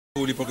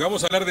Porque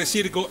vamos a hablar de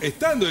circo,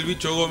 estando el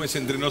Bicho Gómez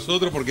entre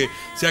nosotros, porque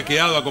se ha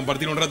quedado a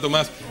compartir un rato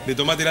más de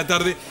Tomate la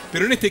Tarde,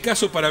 pero en este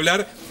caso para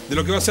hablar de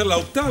lo que va a ser la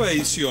octava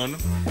edición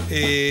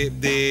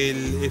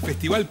del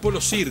Festival Polo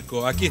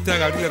Circo. Aquí está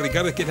Gabriela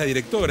Ricardes, que es la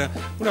directora,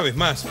 una vez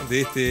más,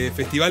 de este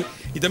festival,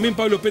 y también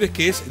Pablo Pérez,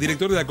 que es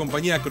director de la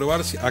compañía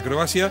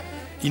Acrobacia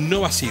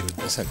Innova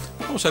Circo. Exacto.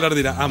 Vamos a hablar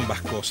de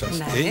ambas cosas.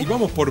 Y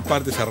vamos por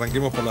partes,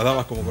 arranquemos por las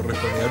damas como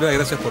corresponde. Gabriela,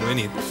 gracias por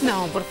venir.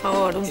 No, por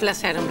favor, un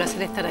placer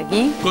estar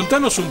aquí.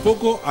 Contanos un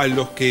poco a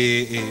los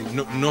que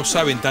no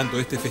saben tanto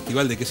de este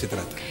festival, ¿de qué se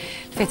trata?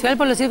 El Festival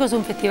Polo Circo es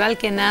un festival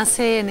que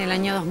nace en el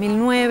año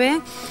 2009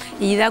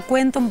 y da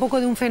cuenta un poco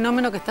de un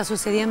fenómeno que está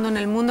sucediendo en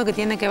el mundo que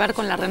tiene que ver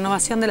con la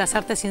renovación de las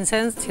artes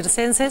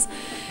circenses,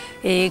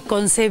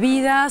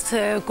 concebidas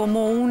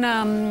como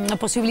una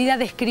posibilidad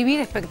de escribir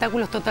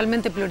espectáculos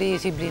totalmente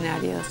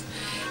pluridisciplinarios.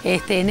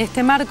 En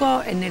este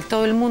marco, en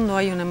todo el mundo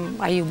hay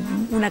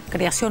una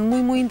creación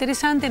muy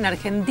interesante. En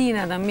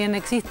Argentina también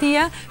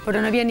existía,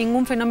 pero no había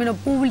ningún fenómeno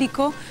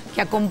público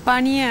que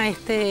acompañe a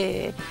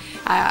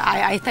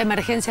esta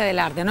emergencia del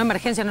arte. No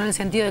emergencia no en el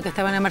sentido de que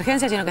estaba en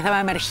emergencia, sino que estaba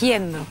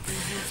emergiendo.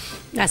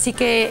 Así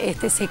que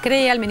se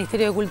crea, el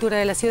Ministerio de Cultura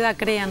de la ciudad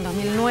crea en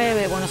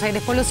 2009 Buenos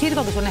Aires Polo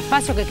Circo, que es un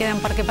espacio que queda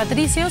en Parque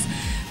Patricios,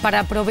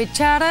 para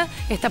aprovechar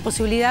esta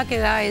posibilidad que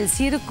da el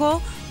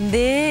circo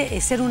de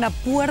ser una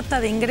puerta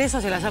de ingreso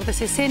hacia las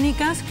artes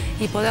escénicas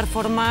y poder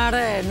formar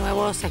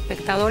nuevos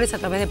espectadores a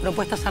través de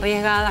propuestas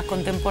arriesgadas,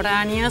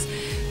 contemporáneas,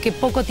 que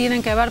poco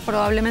tienen que ver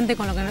probablemente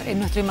con lo que en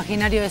nuestro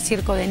imaginario de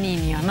circo de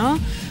niños, ¿no?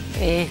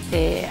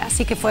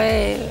 Así que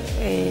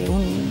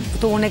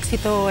tuvo un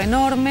éxito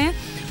enorme.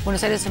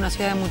 Buenos Aires es una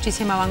ciudad de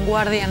muchísima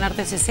vanguardia en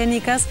artes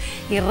escénicas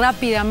y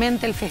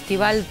rápidamente el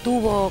festival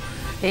tuvo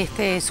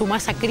su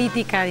masa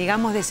crítica,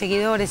 digamos, de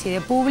seguidores y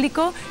de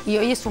público, y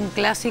hoy es un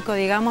clásico,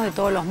 digamos, de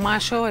todos los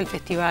mayo, el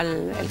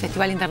festival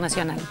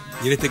Internacional.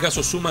 Y en este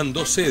caso suman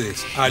dos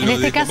sedes, a lo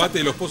de Combate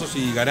de los Pozos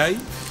y Garay.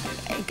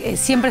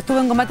 Siempre estuve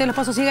en Combate de los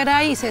Pozos y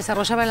Garay y se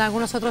desarrollaba en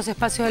algunos otros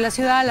espacios de la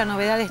ciudad. La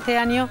novedad de este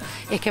año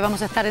es que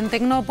vamos a estar en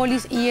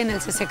Tecnópolis y en el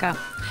CCK.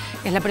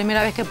 Es la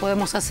primera vez que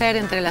podemos hacer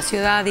entre la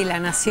ciudad y la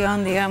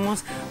nación,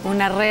 digamos,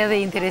 una red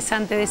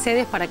interesante de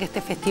sedes para que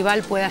este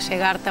festival pueda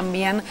llegar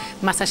también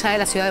más allá de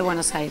la ciudad de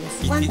Buenos Aires.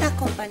 ¿Cuántas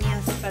compañías,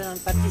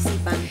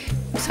 participan?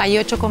 Hay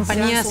 8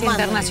 compañías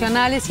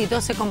internacionales y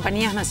 12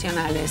 compañías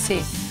nacionales,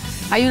 sí.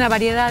 Hay una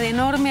variedad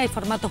enorme, hay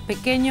formatos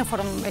pequeños,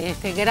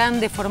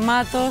 grandes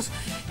formatos.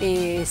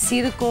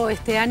 Circo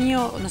este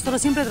año,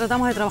 nosotros siempre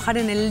tratamos de trabajar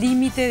en el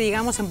límite,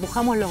 digamos,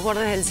 empujamos los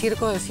bordes del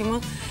circo,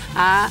 decimos,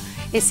 a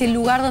ese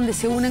lugar donde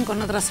se unen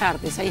con otras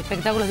artes. Hay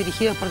espectáculos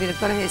dirigidos por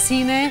directores de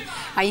cine,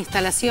 hay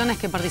instalaciones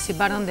que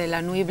participaron de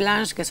la Nuit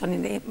Blanche, que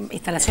son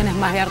instalaciones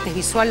más de artes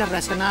visuales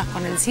relacionadas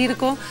con el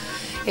circo.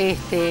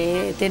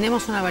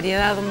 Tenemos una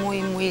variedad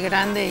muy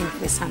grande e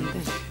interesante.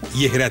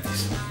 Y es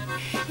gratis.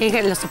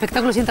 Los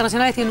espectáculos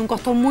internacionales tienen un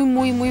costo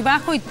muy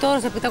bajo y todos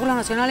los espectáculos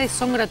nacionales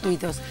son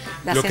gratuitos.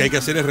 Lo que hay que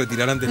hacer es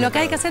retirar antes la entrada. Lo que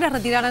hay que hacer es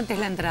retirar antes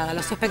la entrada.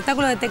 Los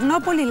espectáculos de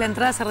Tecnópolis, la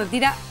entrada se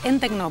retira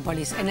en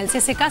Tecnópolis. En el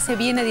CCK se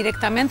viene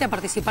directamente a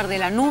participar de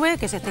la nube,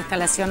 que es esta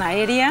instalación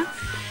aérea,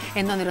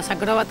 en donde los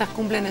acróbatas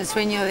cumplen el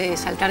sueño de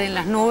saltar en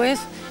las nubes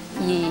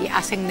y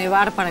hacen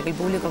nevar para que el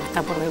público que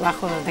está por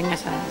debajo tenga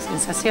esa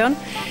sensación.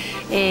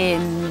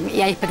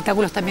 Y hay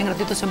espectáculos también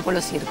gratuitos en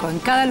Polo Circo. En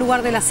cada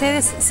lugar de las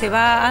sedes se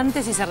va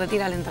antes y se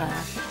retira la entrada.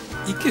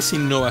 ¿Y qué es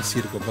Innova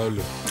Circo,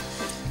 Pablo?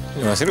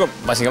 Innova Circo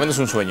básicamente es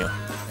un sueño.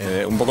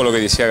 Un poco lo que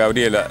decía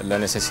Gabriela, la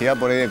necesidad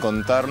por ahí de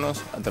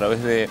contarnos a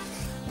través de...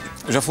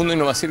 Yo fundo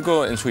Innova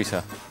Circo en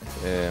Suiza.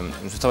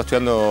 Yo estaba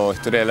estudiando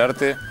Historia del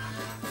Arte.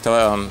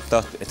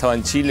 Estaba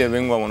en Chile,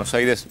 vengo a Buenos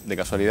Aires de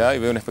casualidad y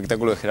veo un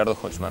espectáculo de Gerardo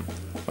Holtzman.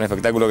 Un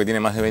espectáculo que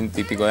tiene más de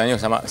 20 y pico de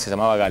años, se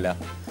llamaba Gala.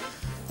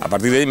 A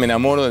partir de ahí me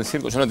enamoro del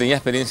circo. Yo no tenía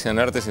experiencia en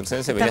arte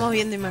circense. Estamos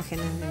viendo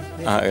imágenes.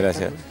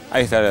 Gracias.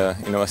 Ahí está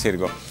Innova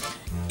Circo.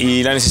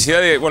 Y la necesidad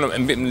de... Bueno,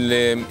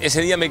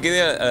 ese día me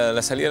quedé a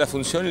la salida de la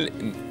función.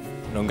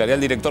 Lo encargué al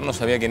director, no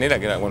sabía quién era,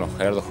 que era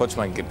Gerardo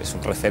Holtzman, que es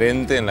un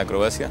referente en la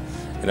acrobacia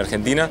en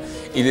Argentina.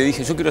 Y le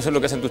dije, yo quiero hacer lo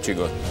que hacen tus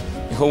chicos.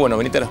 Me dijo, bueno,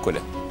 venite a la escuela.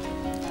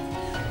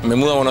 Me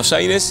mudo a Buenos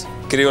Aires,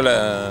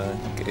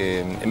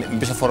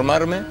 empiezo a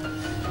formarme,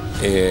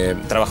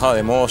 trabajaba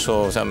de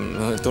mozo, o sea,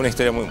 toda una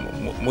historia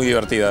muy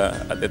divertida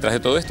detrás de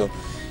todo esto.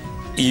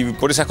 Y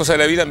por esas cosas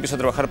de la vida empiezo a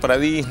trabajar para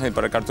Disney,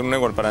 para Cartoon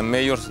Network, para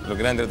Majors, lo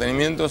que eran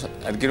entretenimientos,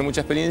 adquiero mucha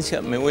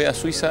experiencia, me voy a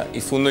Suiza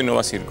y fundo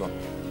Innova Circo,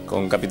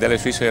 con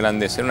capitales suizos y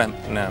holandeses. Era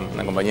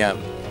una compañía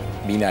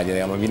binaria,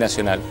 digamos,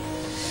 binacional.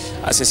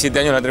 Hace 7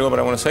 años la traigo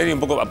para Buenos Aires y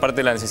un poco aparte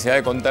de la necesidad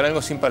de contar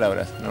algo sin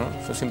palabras, ¿no?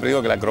 Yo siempre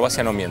digo que la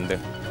acrobacia no miente.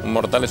 Un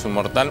mortal es un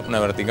mortal, una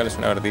vertical es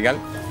una vertical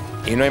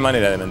y no hay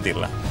manera de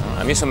mentirla,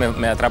 ¿no? A mí eso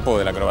me atrapó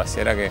de la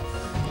acrobacia, era que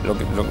lo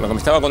que me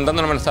estaba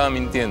contando no me lo estaba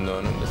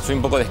mintiendo, ¿no? Soy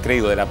un poco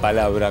descreído de la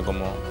palabra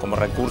como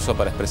recurso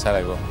para expresar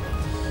algo.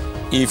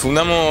 Y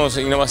fundamos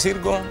Innova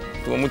Circo,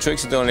 tuvo mucho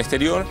éxito en el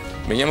exterior,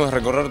 veníamos de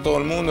recorrer todo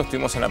el mundo,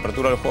 estuvimos en la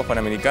apertura de los Juegos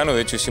Panamericanos,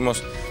 de hecho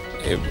hicimos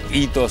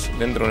hitos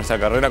dentro de nuestra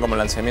carrera como el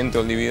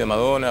lanzamiento del DVD de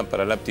Madonna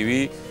para la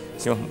TV,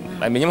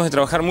 Veníamos de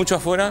trabajar mucho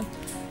afuera.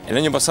 El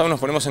año pasado nos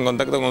ponemos en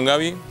contacto con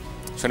Gaby.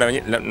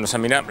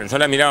 Yo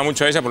la miraba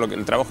mucho a ella por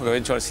el trabajo que había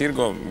hecho al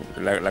circo.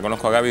 La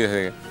conozco a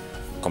Gaby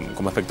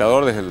como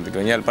espectador desde que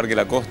venía del Parque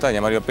La Costa y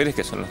a Mario Pérez,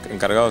 que son los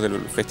encargados del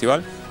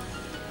festival.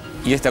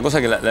 Y esta cosa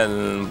que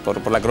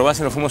por la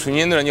acrobacia nos fuimos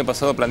uniendo. El año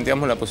pasado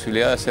planteamos la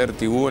posibilidad de hacer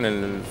tibú en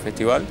el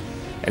festival.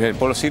 En el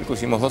Polo Circo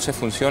hicimos 12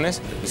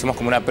 funciones, hicimos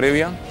como una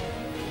previa.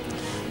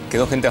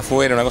 Quedó gente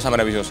afuera, una cosa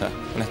maravillosa,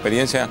 una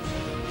experiencia.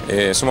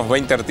 Somos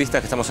 20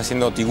 artistas que estamos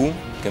haciendo tibú,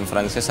 que en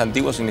francés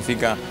antiguo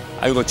significa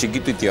algo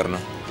chiquito y tierno.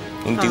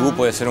 Un tibú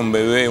puede ser un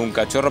bebé, un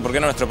cachorro, porque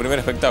era nuestro primer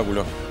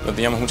espectáculo. No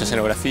teníamos mucha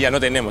escenografía, no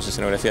tenemos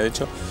escenografía de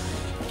hecho.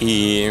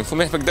 Y fue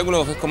un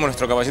espectáculo que es como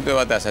nuestro caballito de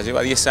batalla.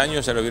 Lleva 10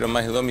 años, ya lo vieron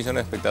más de 2 millones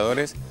de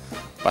espectadores.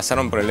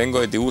 Pasaron por el elenco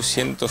de tibú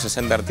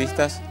 160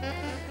 artistas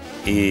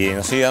y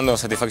nos sigue dando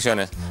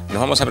satisfacciones. Nos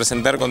vamos a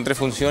presentar con 3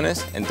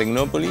 funciones en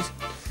Tecnópolis.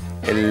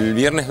 El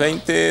viernes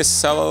 20,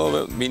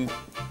 sábado 20,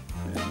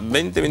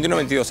 21,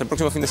 22, el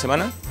próximo fin de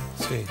semana.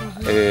 Sí.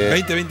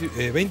 20, 21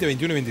 y 22. 20,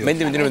 21 y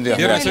 22.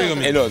 Viernes, sábado y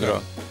domingo. El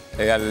otro.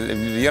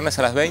 El viernes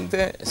a las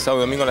 20,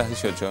 sábado y domingo a las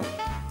 18.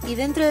 Y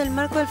dentro del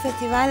marco del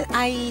festival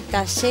hay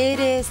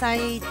talleres,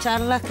 hay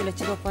charlas que los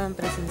chicos puedan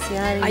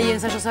presenciar. Hay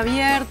ensayos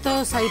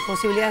abiertos, hay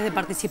posibilidades de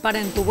participar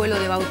en tu vuelo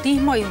de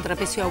bautismo, hay un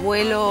trapecio a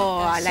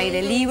vuelo al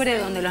aire libre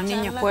donde los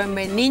niños pueden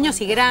venir,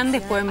 niños y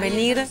grandes pueden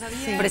venir,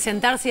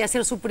 presentarse y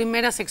hacer sus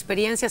primeras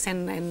experiencias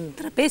en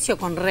trapecio,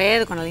 con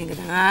red, con alguien que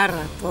te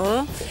agarra,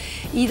 todo.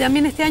 Y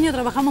también este año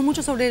trabajamos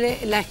mucho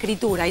sobre la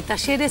escritura. Hay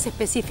talleres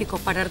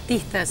específicos para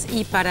artistas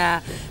y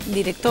para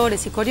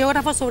directores y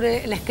coreógrafos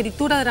sobre la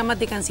escritura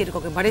dramática en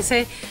circo, que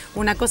parece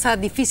una cosa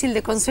difícil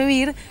de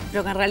concebir,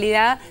 pero que en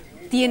realidad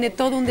tiene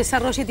todo un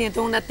desarrollo y tiene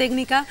toda una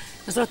técnica.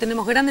 Nosotros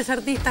tenemos grandes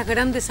artistas,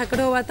 grandes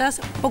acróbatas,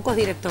 pocos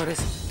directores.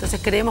 Entonces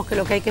creemos que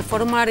lo que hay que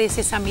formar es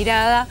esa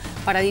mirada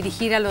para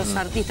dirigir a los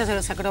artistas y a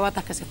los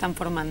acróbatas que se están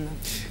formando.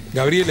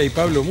 Gabriela y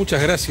Pablo,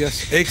 muchas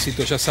gracias.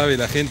 Éxito, ya sabe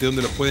la gente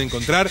dónde los puede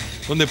encontrar,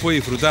 dónde puede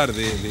disfrutar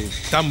de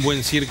tan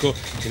buen circo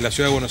en la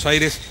ciudad de Buenos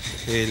Aires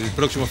el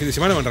próximo fin de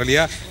semana, o en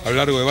realidad a lo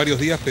largo de varios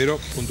días, pero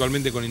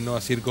puntualmente con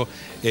Innova Circo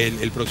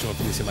el próximo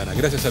fin de semana.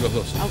 Gracias a los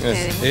dos A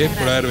ustedes,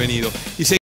 por haber venido.